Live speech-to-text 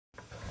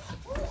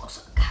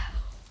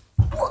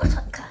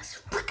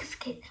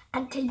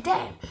And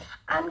today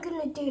I'm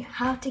gonna do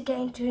how to get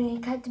into an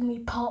academy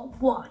part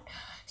 1.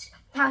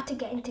 How to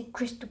get into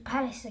Crystal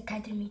Palace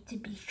Academy, to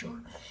be sure.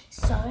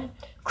 So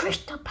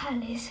Crystal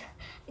Palace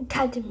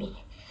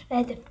Academy,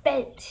 their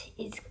defense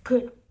is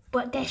good,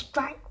 but their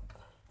strike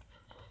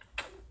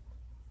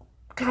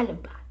kind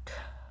of bad.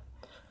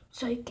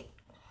 So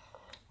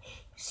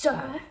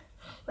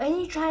when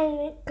you try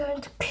and go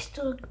into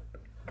Crystal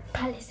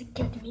Palace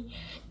Academy,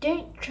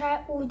 don't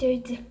try all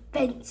those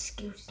defense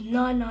skills.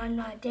 No.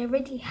 They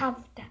already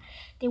have that.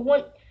 They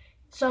want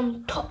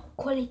some top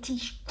quality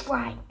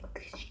strike,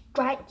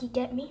 you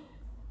get me?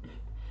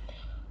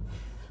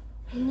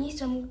 You need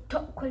some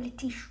top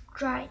quality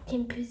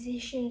striking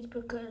positions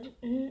because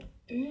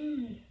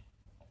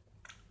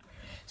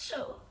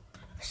So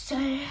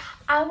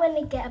I want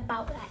to get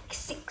about like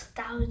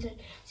 6,000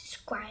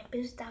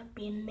 subscribers. That'd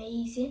be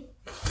amazing.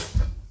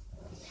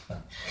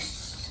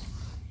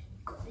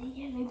 Got the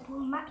yellow ball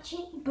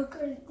matching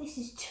because this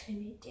is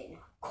Trinity.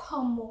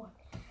 Come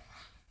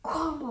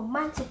on,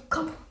 man said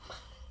come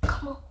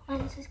on,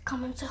 man says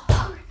come on. So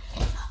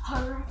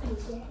hurry up and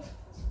get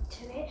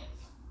to it.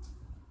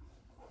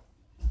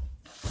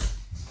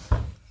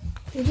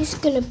 We're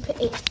just gonna put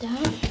it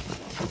down.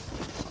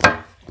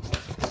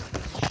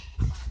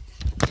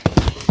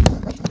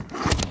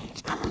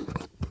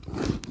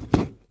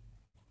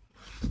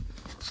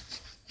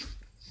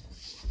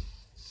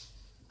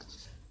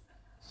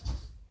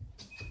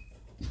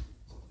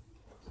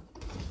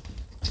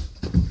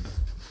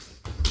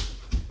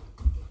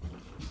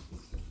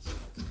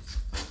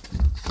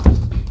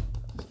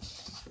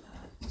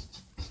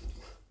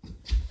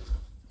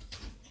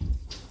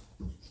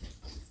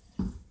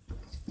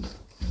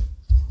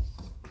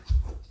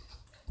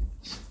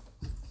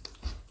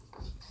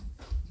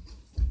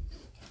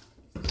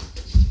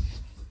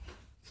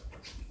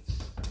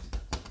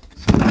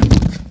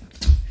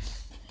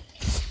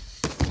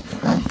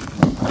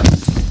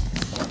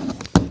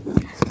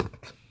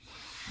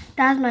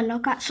 That's my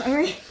knockout,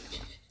 sorry.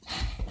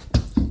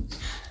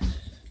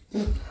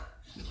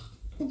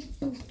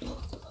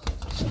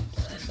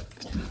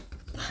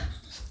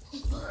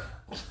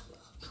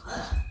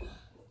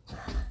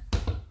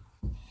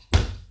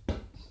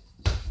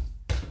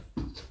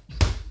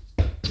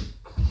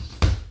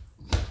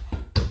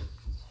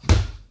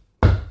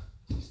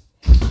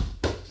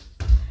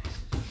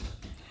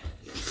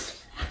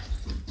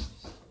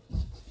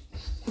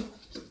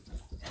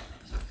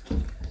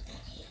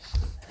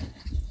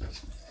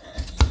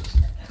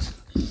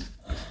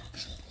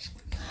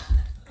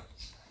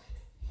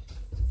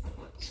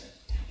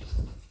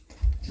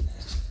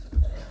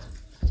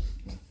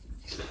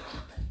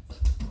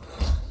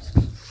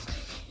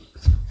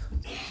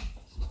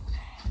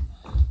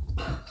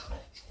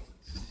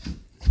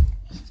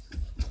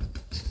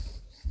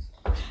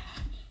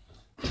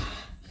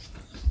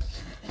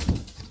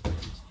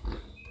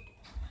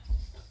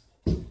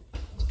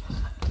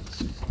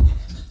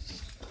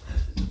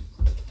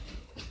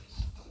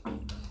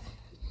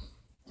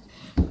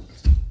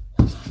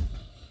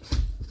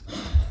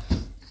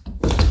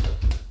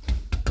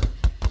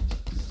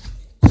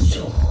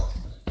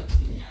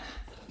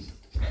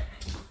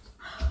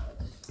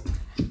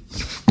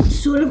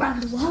 It's all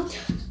around the world.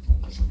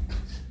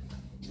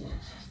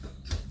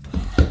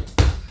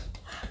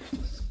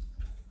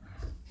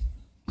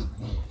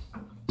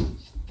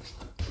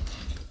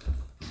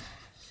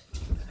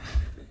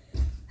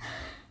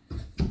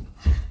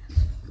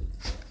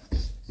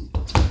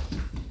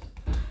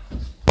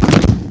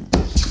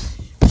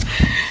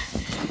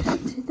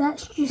 So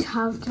that's just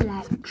how to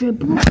like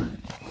dribble.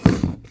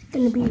 It's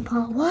gonna be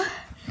part 1.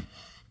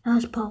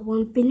 That's part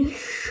 1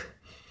 finish.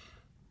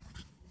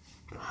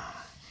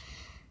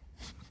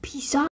 Peace out.